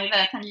hiver, on arrive à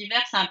la fin de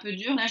l'hiver, c'est un peu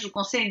dur. Là, je vous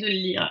conseille de le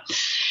lire.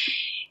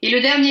 Et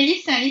le dernier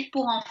livre, c'est un livre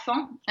pour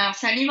enfants. Alors,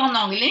 c'est un livre en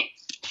anglais.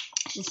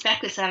 J'espère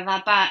que ça va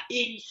pas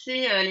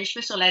hérisser les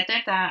cheveux sur la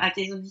tête à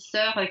tes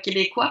auditeurs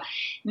québécois,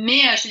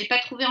 mais je l'ai pas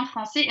trouvé en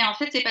français. Et en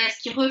fait, c'est parce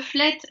qu'il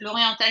reflète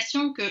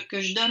l'orientation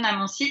que je donne à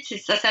mon site.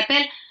 Ça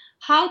s'appelle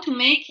How to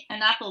Make an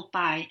Apple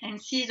Pie and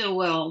See the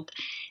World.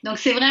 Donc,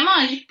 c'est vraiment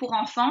un livre pour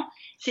enfants.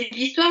 C'est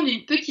l'histoire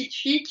d'une petite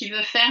fille qui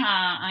veut faire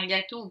un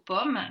gâteau aux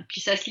pommes.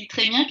 Puis ça se lit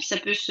très bien, puis ça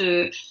peut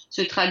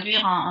se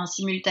traduire en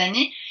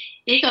simultané.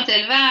 Et quand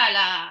elle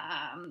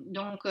va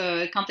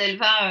quand elle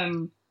va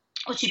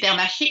au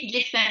supermarché, il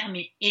est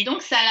fermé. Et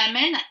donc, ça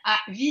l'amène à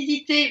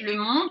visiter le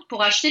monde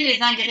pour acheter les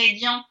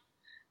ingrédients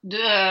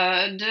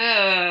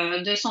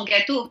de son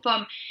gâteau aux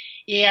pommes.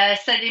 Et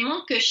ça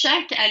démontre que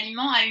chaque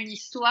aliment a une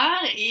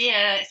histoire et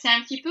c'est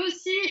un petit peu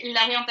aussi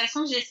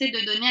l'orientation que j'essaie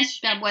de donner à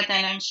Super Boîte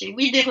à Lunch. Et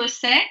oui, des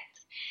recettes,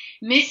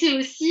 mais c'est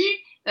aussi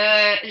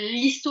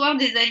l'histoire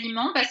des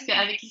aliments, parce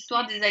qu'avec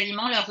l'histoire des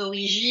aliments, leurs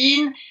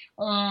origines,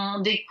 on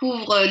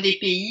découvre des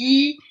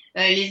pays.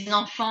 Les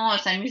enfants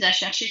s'amusent à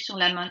chercher sur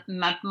la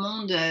map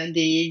monde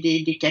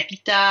des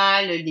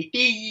capitales, des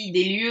pays,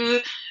 des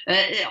lieux.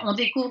 On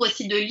découvre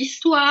aussi de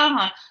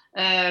l'histoire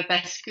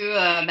parce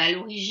que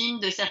l'origine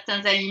de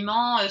certains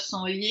aliments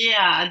sont liées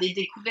à des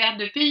découvertes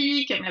de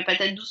pays, comme la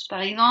patate douce par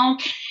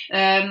exemple.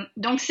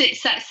 Donc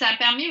ça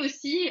permet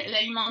aussi,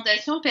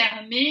 l'alimentation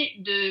permet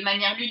de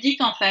manière ludique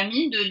en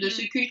famille de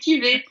se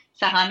cultiver.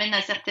 Ça ramène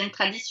à certaines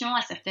traditions,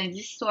 à certaines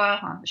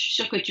histoires. Je suis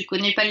sûre que tu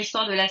connais pas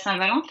l'histoire de la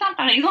Saint-Valentin,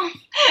 par exemple.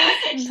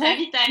 Je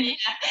t'invite à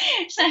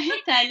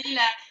aller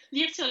la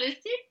lire sur le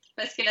site,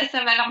 parce que la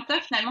Saint-Valentin,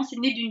 finalement, c'est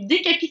né d'une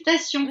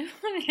décapitation.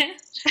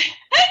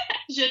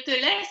 Je te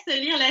laisse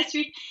lire la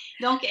suite.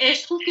 Donc,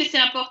 je trouve que c'est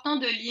important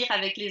de lire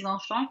avec les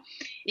enfants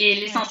et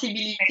de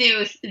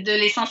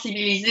les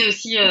sensibiliser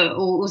aussi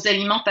aux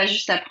aliments, pas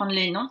juste apprendre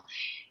les noms.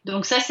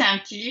 Donc ça, c'est un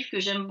petit livre que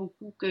j'aime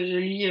beaucoup, que je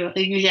lis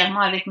régulièrement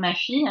avec ma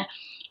fille.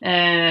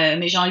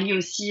 Mais j'en lis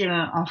aussi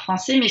en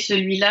français, mais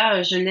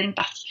celui-là, je l'aime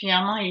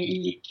particulièrement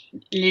et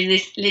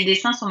les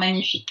dessins sont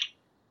magnifiques.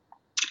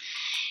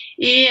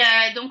 Et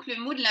donc, le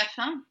mot de la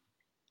fin,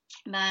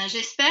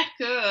 j'espère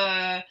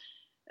que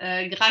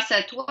grâce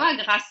à toi,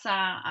 grâce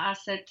à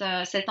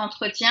cet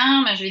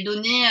entretien, je vais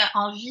donner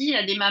envie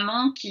à des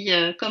mamans qui,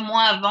 comme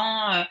moi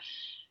avant,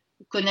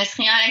 connaissent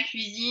rien à la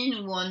cuisine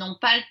ou n'ont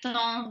pas le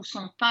temps ou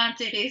sont pas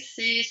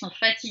intéressées, sont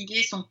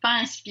fatiguées, sont pas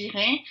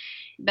inspirées,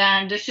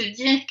 de se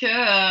dire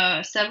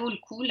que ça vaut le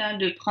coup là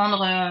de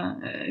prendre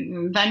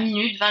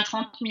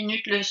 20-30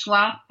 minutes le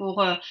soir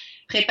pour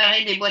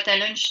préparer des boîtes à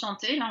lunch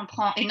santé. Là, on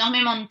prend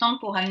énormément de temps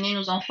pour amener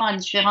nos enfants à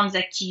différentes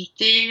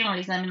activités, on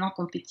les amène en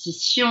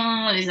compétition,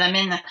 on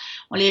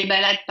les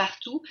balade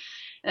partout.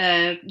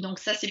 Donc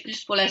ça, c'est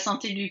plus pour la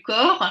santé du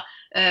corps.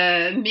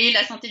 Mais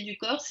la santé du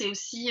corps, c'est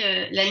aussi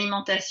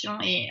l'alimentation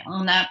et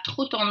on a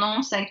trop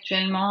tendance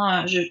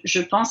actuellement,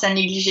 je pense, à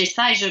négliger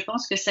ça et je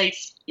pense que ça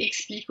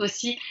explique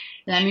aussi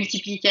la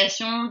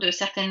multiplication de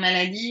certaines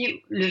maladies,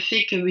 le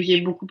fait qu'il y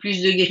ait beaucoup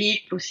plus de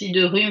grippe, aussi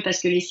de rhume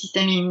parce que les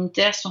systèmes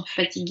immunitaires sont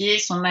fatigués,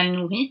 sont mal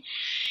nourris.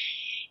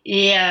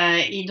 Et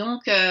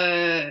donc,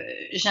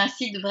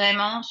 j'incite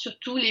vraiment,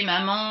 surtout les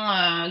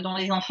mamans dont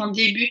les enfants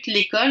débutent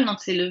l'école, donc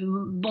c'est le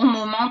bon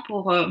moment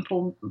pour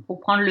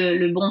prendre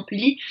le bon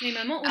pli. Les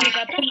mamans ou les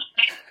papas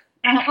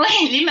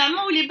ouais, les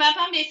mamans ou les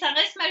papas, mais ça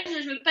reste,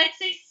 je veux pas être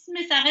sexiste,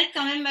 mais ça reste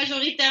quand même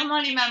majoritairement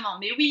les mamans.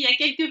 Mais oui, il y a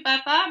quelques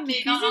papas,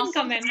 mais dans l'ensemble,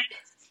 quand même.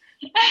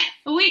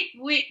 Oui,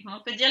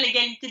 on peut dire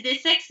l'égalité des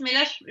sexes, mais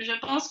là, je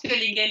pense que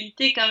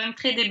l'égalité est quand même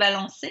très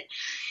débalancée.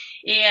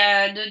 Et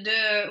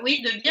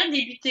de bien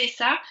débuter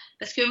ça,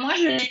 parce que moi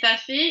je l'ai pas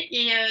fait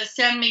et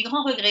c'est un de mes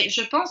grands regrets.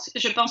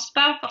 Je pense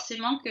pas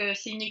forcément que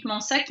c'est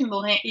uniquement ça qui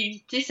m'aurait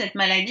évité cette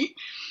maladie,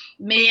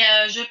 mais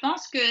je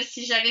pense que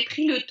si j'avais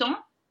pris le temps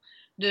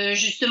de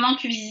justement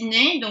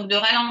cuisiner, donc de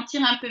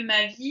ralentir un peu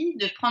ma vie,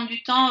 de prendre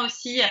du temps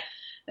aussi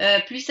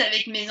plus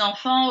avec mes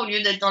enfants au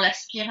lieu d'être dans la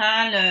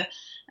spirale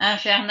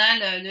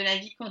infernale de la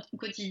vie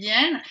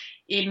quotidienne,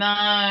 et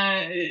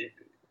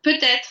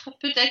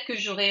peut-être que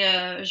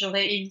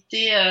j'aurais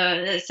évité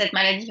cette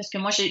maladie, parce que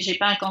moi j'ai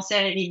pas un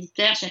cancer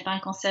héréditaire, j'ai pas un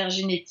cancer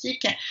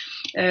génétique,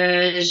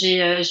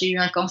 j'ai eu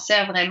un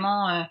cancer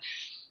vraiment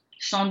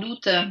sans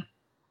doute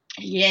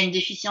lié à une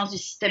déficience du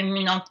système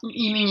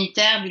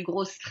immunitaire, du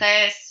gros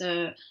stress,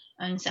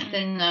 une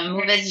certaine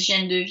mauvaise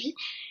hygiène de vie.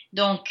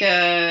 Donc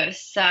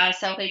ça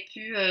aurait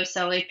pu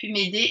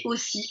m'aider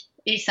aussi.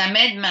 Et ça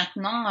m'aide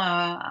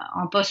maintenant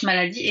en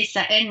post-maladie et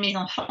ça aide mes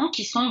enfants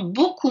qui sont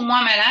beaucoup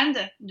moins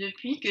malades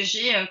depuis que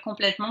j'ai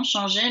complètement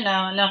changé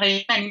leur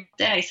régime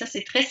alimentaire. Et ça,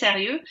 c'est très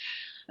sérieux.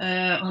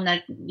 On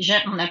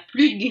a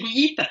plus de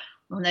grippe.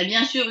 On a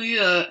bien sûr eu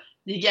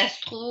des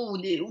gastro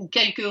ou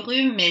quelques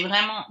rhumes, mais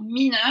vraiment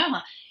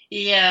mineurs.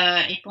 Et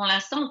pour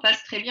l'instant, on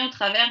passe très bien au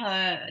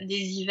travers des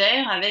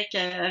hivers avec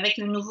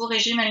le nouveau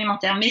régime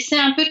alimentaire. Mais c'est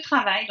un peu de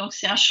travail, donc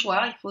c'est un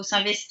choix. Il faut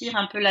s'investir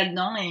un peu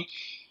là-dedans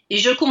et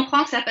je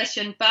comprends que ça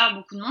passionne pas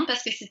beaucoup de monde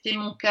parce que c'était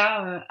mon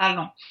cas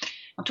avant.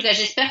 En tout cas,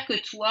 j'espère que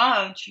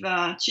toi, tu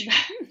vas t'y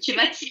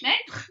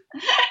mettre.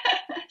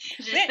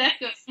 J'espère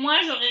que moi,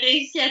 j'aurais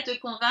réussi à te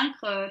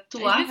convaincre,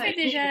 toi. Je le fais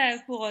déjà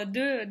pour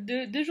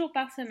deux jours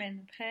par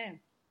semaine. Après.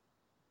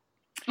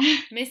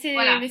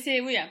 Voilà.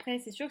 Oui, après,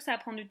 c'est sûr que ça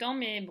prend du temps,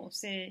 mais bon,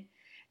 c'est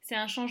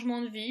un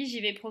changement de vie. J'y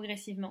vais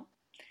progressivement.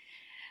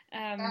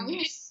 Oui, mais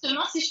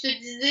justement, si je te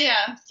disais,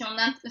 si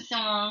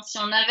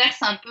on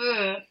inverse un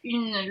peu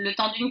le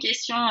temps d'une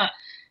question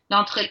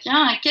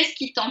d'entretien, qu'est-ce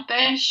qui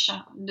t'empêche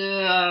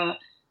de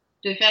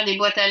faire des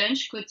boîtes à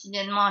lunch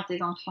quotidiennement à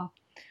tes enfants?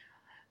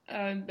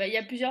 Y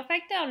a plusieurs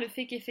facteurs. Le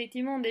fait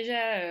qu'effectivement,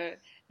 déjà,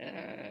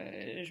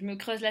 je me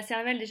creuse la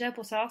cervelle déjà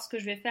pour savoir ce que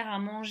je vais faire à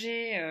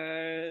manger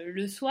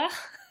le soir.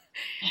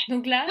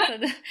 Donc là,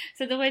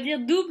 ça devrait dire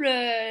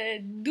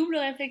double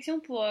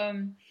réflexion pour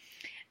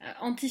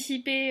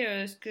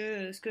anticiper ce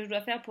que je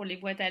dois faire pour les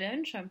boîtes à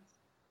lunch.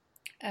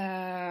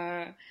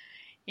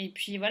 Et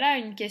puis voilà,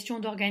 une question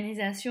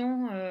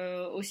d'organisation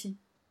aussi.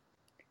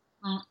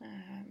 Hum.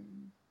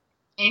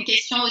 Et une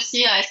question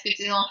aussi, est-ce que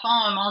tes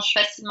enfants mangent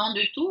facilement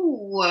de tout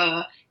ou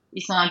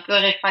ils sont un peu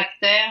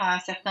réfractaires à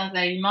certains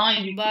aliments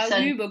et du coup ça...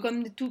 Oui,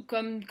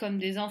 comme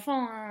des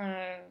enfants,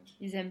 hein,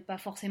 ils aiment pas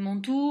forcément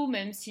tout,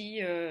 même si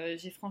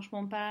j'ai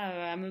franchement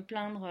pas à me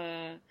plaindre.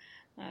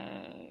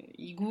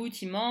 Ils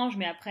goûtent, ils mangent,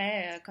 mais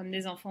après, comme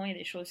des enfants, il y a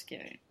des choses qui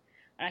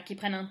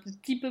prennent un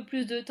petit peu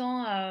plus de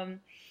temps à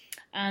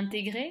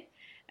intégrer.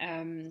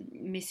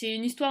 Mais c'est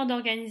une histoire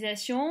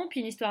d'organisation, puis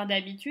une histoire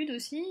d'habitude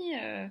aussi.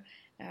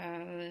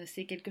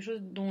 C'est quelque chose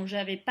dont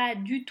j'avais pas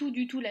du tout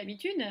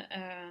l'habitude,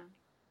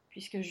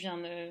 puisque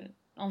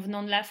en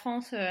venant de la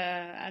France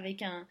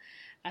avec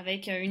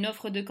une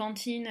offre de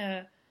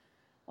cantine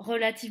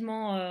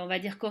relativement, on va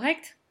dire,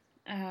 correcte,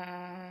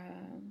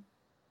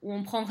 où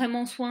on prend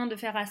vraiment soin de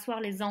faire asseoir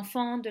les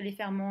enfants, de les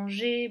faire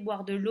manger,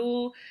 boire de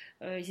l'eau,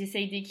 ils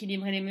essayent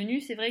d'équilibrer les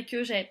menus. C'est vrai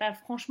que j'avais pas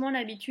franchement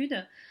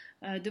l'habitude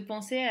de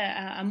penser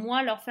à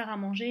moi leur faire à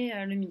manger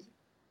le midi.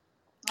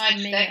 Ouais,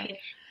 tout à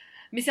fait.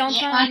 Mais on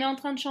est en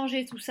train de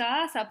changer tout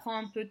ça, ça prend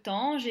un peu de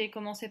temps. J'ai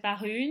commencé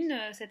par une,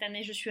 cette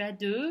année je suis à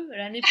 2,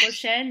 l'année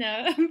prochaine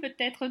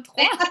peut-être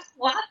 3.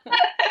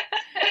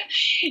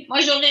 Moi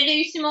j'aurais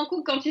réussi mon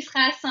coup quand tu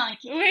seras à 5.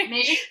 Oui.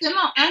 Mais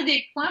justement, un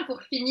des points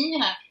pour finir,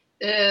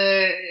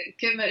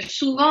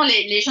 souvent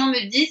les gens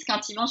me disent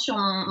quand ils vont sur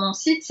mon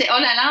site, c'est oh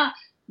là là,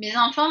 mes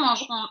enfants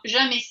mangeront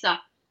jamais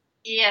ça.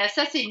 Et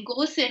ça, c'est une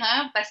grosse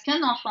erreur parce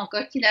qu'un enfant,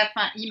 quand il a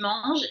faim, il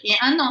mange. Et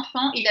un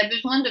enfant, il a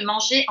besoin de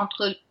manger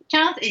entre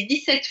 15 et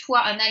 17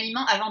 fois un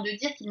aliment avant de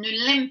dire qu'il ne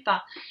l'aime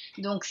pas.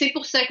 Donc, c'est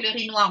pour ça que le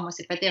riz noir, moi,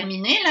 c'est pas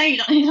terminé. Là,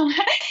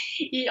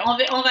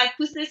 on va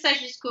pousser ça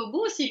jusqu'au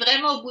bout. Si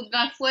vraiment, au bout de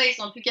 20 fois, ils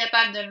sont plus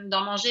capables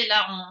d'en manger,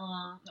 là,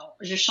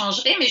 je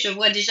changerai. Mais je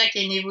vois déjà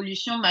qu'il y a une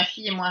évolution. Ma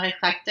fille est moins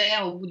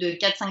réfractaire au bout de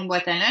 4-5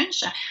 boîtes à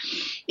lunch.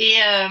 Et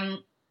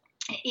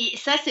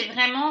ça, c'est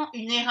vraiment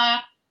une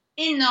erreur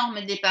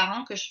énorme des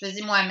parents que je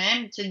faisais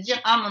moi-même, de se dire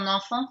ah mon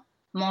enfant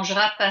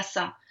mangera pas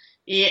ça.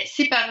 Et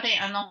c'est pas vrai,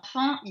 un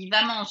enfant il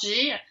va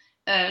manger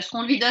ce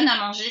qu'on lui donne à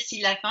manger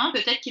s'il a faim.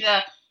 Peut-être qu'il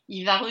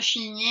va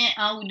rechigner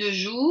 1 ou 2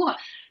 jours.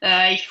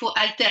 Il faut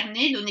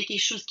alterner, donner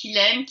quelque chose qu'il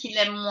aime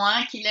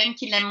moins, qu'il aime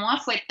moins.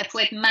 Faut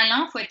être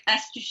malin, faut être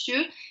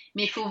astucieux,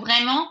 mais il faut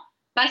vraiment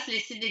pas se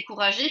laisser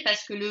décourager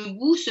parce que le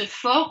goût se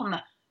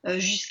forme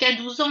jusqu'à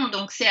 12 ans.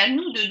 Donc, c'est à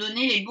nous de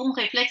donner les bons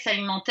réflexes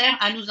alimentaires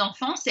à nos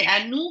enfants. C'est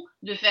à nous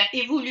de faire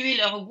évoluer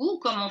leur goût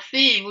comme on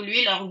fait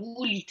évoluer leur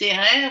goût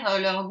littéraire,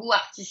 leur goût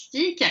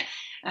artistique.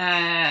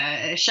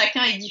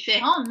 Chacun est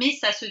différent, mais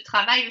ça se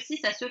travaille aussi,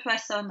 ça se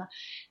façonne.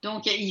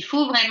 Donc, il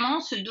faut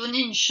vraiment se donner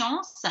une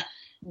chance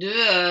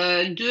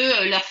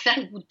de leur faire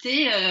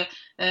goûter,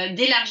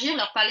 d'élargir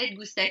leur palette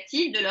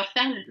gustative, de leur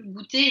faire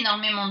goûter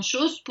énormément de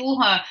choses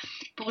pour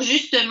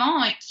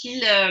justement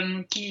qu'ils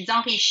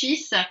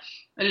enrichissent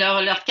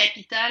leur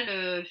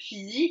capital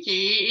physique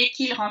et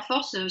qu'ils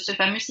renforcent ce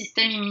fameux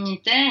système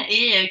immunitaire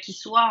et qu'ils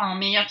soient en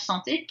meilleure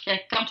santé.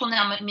 Quand on est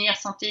en meilleure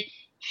santé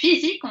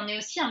physique, on est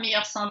aussi en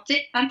meilleure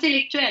santé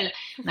intellectuelle.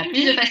 On a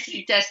plus de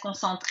facilité à se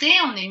concentrer,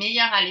 on est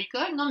meilleur à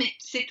l'école. Non, mais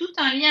c'est tout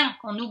un lien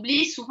qu'on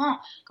oublie souvent.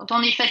 Quand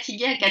on est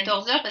fatigué à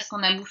 14 heures parce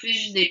qu'on a bouffé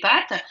juste des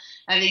pâtes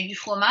avec du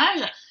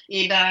fromage,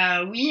 et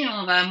ben oui,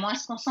 on va moins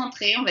se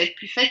concentrer, on va être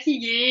plus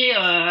fatigué.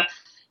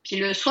 Puis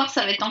le soir,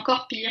 ça va être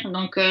encore pire.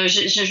 Donc,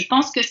 je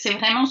pense que c'est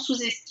vraiment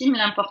sous-estime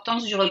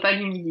l'importance du repas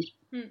du midi.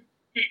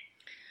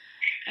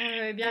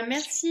 Bien,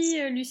 merci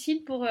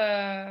Lucille pour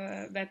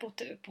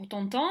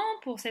ton temps,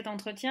 pour cet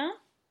entretien.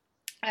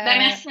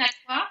 Merci à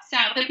toi, c'est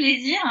un vrai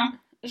plaisir.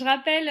 Je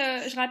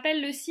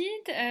rappelle le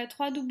site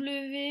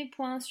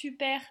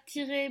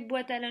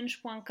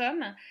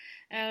www.super-boîtealunch.com.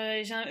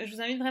 Je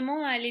vous invite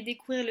vraiment à aller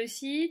découvrir le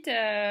site,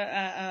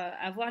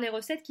 à voir les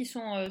recettes qui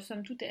sont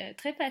somme toute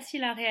très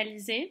faciles à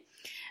réaliser.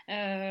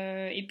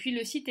 Et puis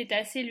le site est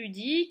assez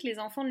ludique, les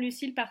enfants de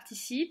Lucille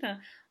participent.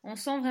 On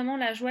sent vraiment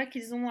la joie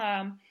qu'ils ont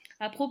à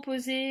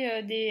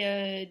proposer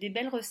des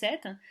belles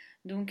recettes.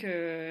 Donc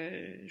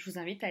je vous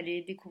invite à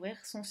aller découvrir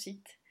son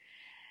site.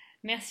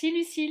 Merci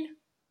Lucille.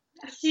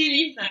 Merci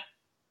Lise.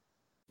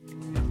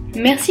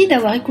 Merci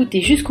d'avoir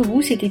écouté jusqu'au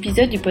bout cet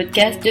épisode du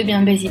podcast De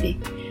Bien Belles Idées.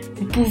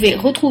 Vous pouvez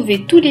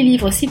retrouver tous les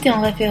livres cités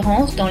en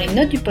référence dans les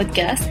notes du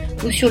podcast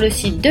ou sur le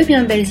site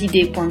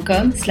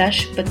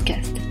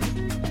debienbellesidées.com/podcast.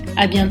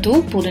 À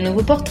bientôt pour de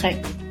nouveaux portraits.